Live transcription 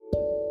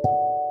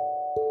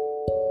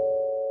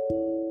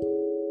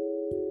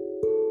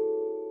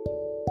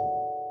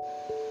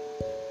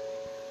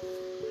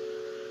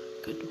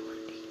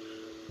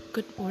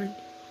Good morning.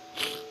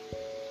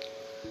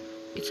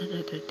 It's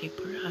another day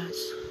for us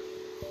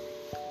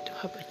to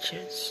have a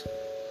chance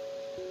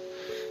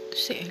to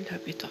say I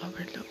love you to our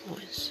loved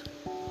ones,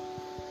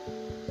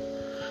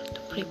 to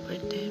pray for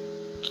them,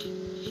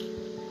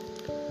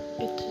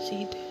 and to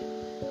see them.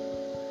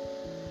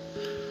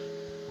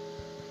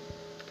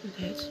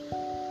 Let's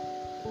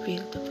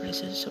feel the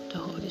presence of the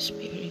Holy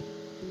Spirit.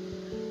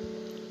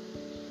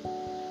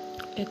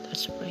 Let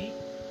us pray.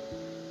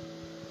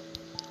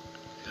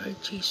 Lord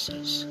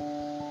Jesus,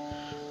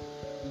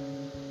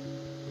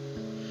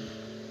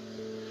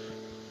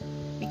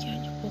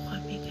 bigyan niyo po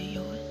kami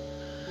ngayon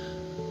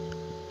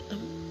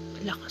ng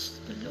lakas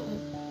na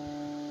loob,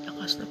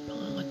 lakas ng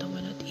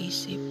pangangatawan at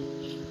isip.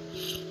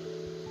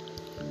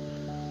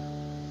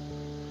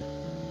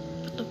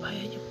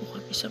 Patubayan niyo po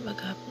kami sa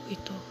maghapong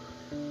ito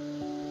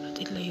at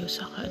ilayo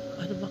sa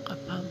anumang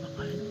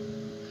kapamakan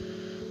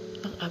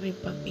ang aming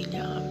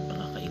pamilya, ang aming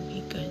mga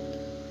kaibigan.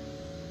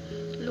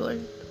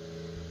 Lord,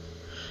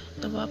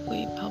 nawa po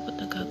bawat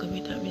na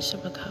gagawin namin sa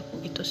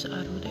maghapong ito sa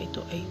araw na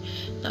ito ay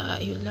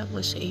naaayon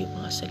lamang sa iyong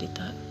mga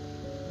salita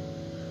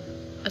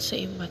at sa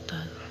iyong mata.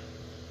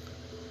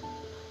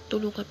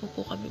 Tulungan mo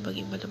po kami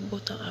maging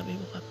malambot ang aming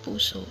mga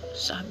puso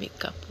sa aming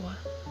kapwa.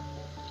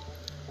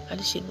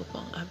 Alisin mo po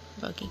ang aming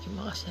magiging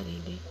mga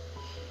sarili.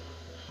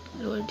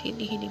 Lord,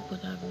 hinihiling po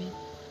namin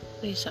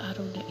rin sa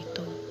araw na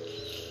ito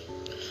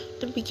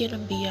na bigyan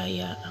ng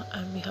biyaya ang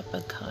aming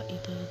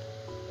hapagkainan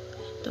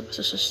na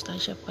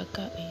masusustansya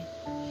pagkain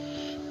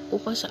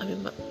upang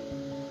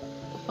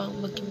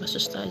maging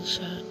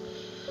masustansya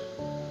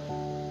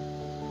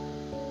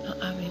ang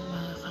aming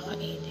mga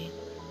kakainin.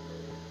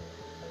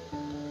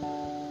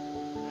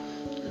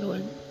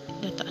 Lord,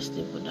 nataas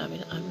din po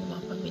namin ang aming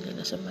mga pamilya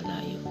na sa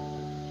malayo.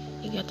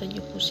 Ingatan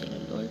niyo po sila,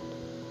 Lord,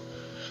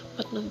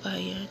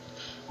 patnubayan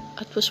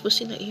at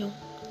puspusin na iyong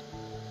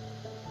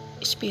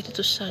Espiritu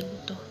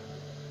Santo.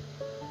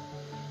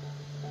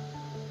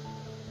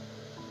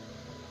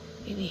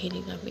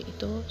 Hinihiling namin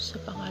ito sa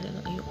pangalan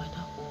ng iyong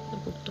anak, na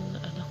bugtong na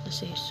anak na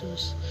si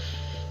Jesus.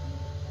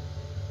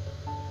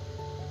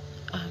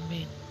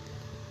 Amen.